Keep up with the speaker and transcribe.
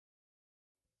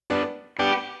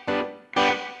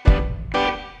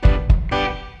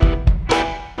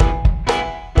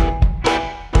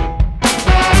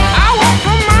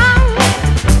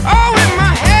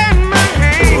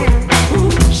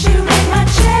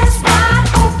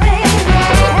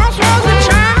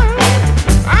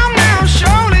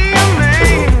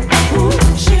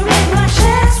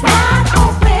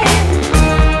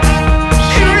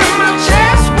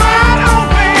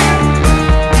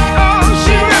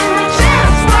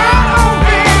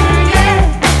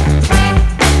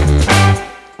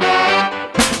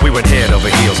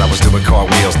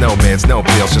meds, no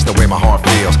pills, just the way my heart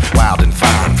feels. Wild and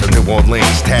fine, from New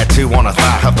Orleans. Tattoo on her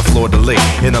thigh, of the fleur-de-lis.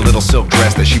 In a little silk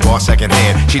dress that she bought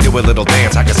secondhand. She do a little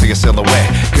dance, I can see a silhouette.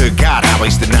 Good God, how I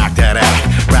used to knock that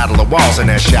out. Rattle the walls in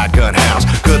that shotgun house.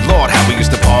 Good Lord, how we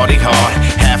used to party hard.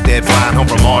 Half dead flying home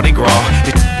from Mardi Gras.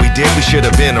 We did, we should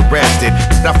have been arrested.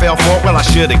 I fell for it, well I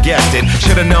should have guessed it.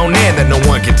 Should have known then that no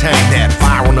one could tame that.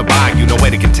 Fire on the bayou, no way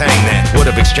to contain that. Would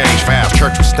have exchanged vows,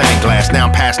 church was stained glass. Now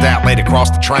I'm passed out, laid across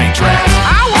the train tracks.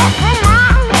 I walk for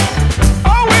miles,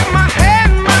 oh with my head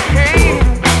in my hand.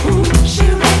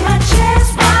 Shooting my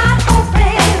chest wide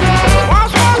open.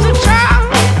 Once was a child,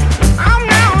 I'm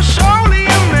now surely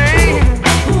a man.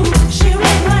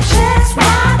 Shooting my chest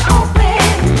wide open.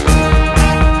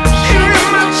 Shooting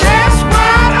my chest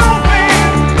wide open.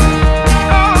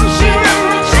 Oh, shooting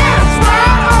my chest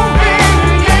wide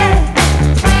open, yeah.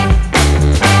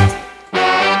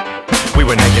 We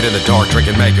were naked in the dark,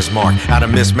 drinking Maker's Mark out of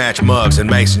mismatched mugs and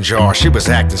mason jars. She was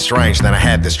acting strange, then I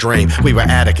had this dream. We were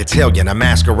at a cotillion, a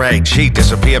masquerade. She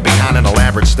disappeared behind an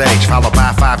elaborate stage, followed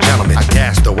by 5 gentlemen. I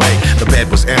gasped away, the bed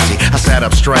was empty. I sat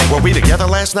up straight. Were we together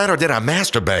last night or did I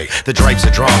masturbate? The drapes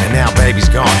are drawn and now baby's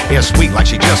gone. Hair sweet like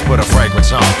she just put a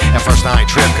fragrance on. At first I ain't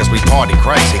tripped cause we partied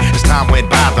crazy. As time went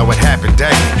by though it happened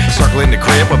daily. Circling the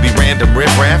crib would be random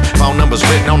riffraff. Phone numbers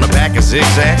written on the back of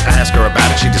zigzags. I asked her about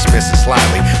it, she dismissed it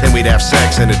slightly. Then we'd have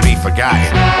sex and it'd be forgotten.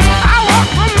 I walk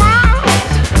for miles,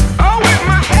 oh with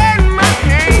my head in my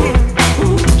hand.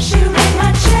 Shooting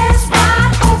my chest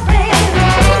wide open.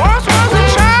 Once was a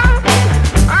child,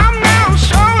 I'm now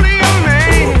surely a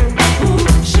man.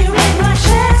 Shooting my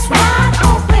chest wide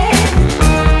open.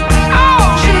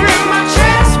 Oh, shooting my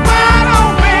chest wide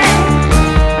open.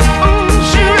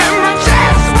 Shooting my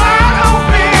chest wide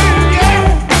open, yeah.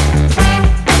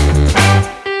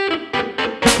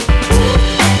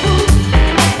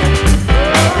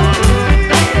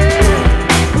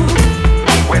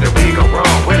 Where did we go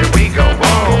wrong? Where did we go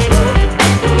wrong?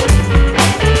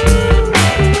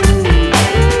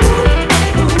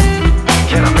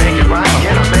 Can I make it right?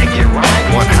 Can I make it right?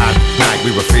 One hot night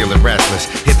we were feeling restless.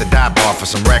 Hit the dive bar for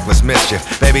some reckless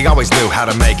mischief. Baby always knew how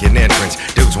to make an entrance.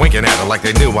 Dudes winking at her like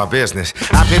they knew our business.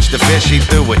 I pitched a fit, she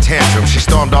threw a tantrum. She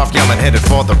stormed off yelling, headed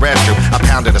for the restroom. I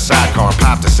pounded a sidecar and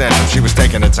popped a centrum. She was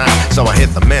taking her time, so I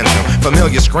hit the men's room.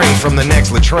 Familiar screams from the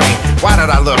next latrine. Why did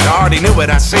I look? I already knew what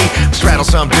I see. Straddle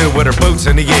some dude with her boots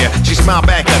in the air. She smiled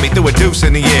back at me, threw a deuce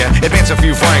in the air. Advance a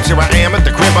few frames, here I am at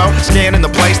the cribbo. Scanning the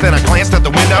place, then I glanced at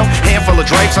the window. Handful of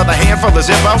drapes, other handful of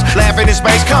zippos. Laughing in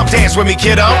space, come dance with me,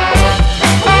 kiddo.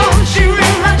 Oh,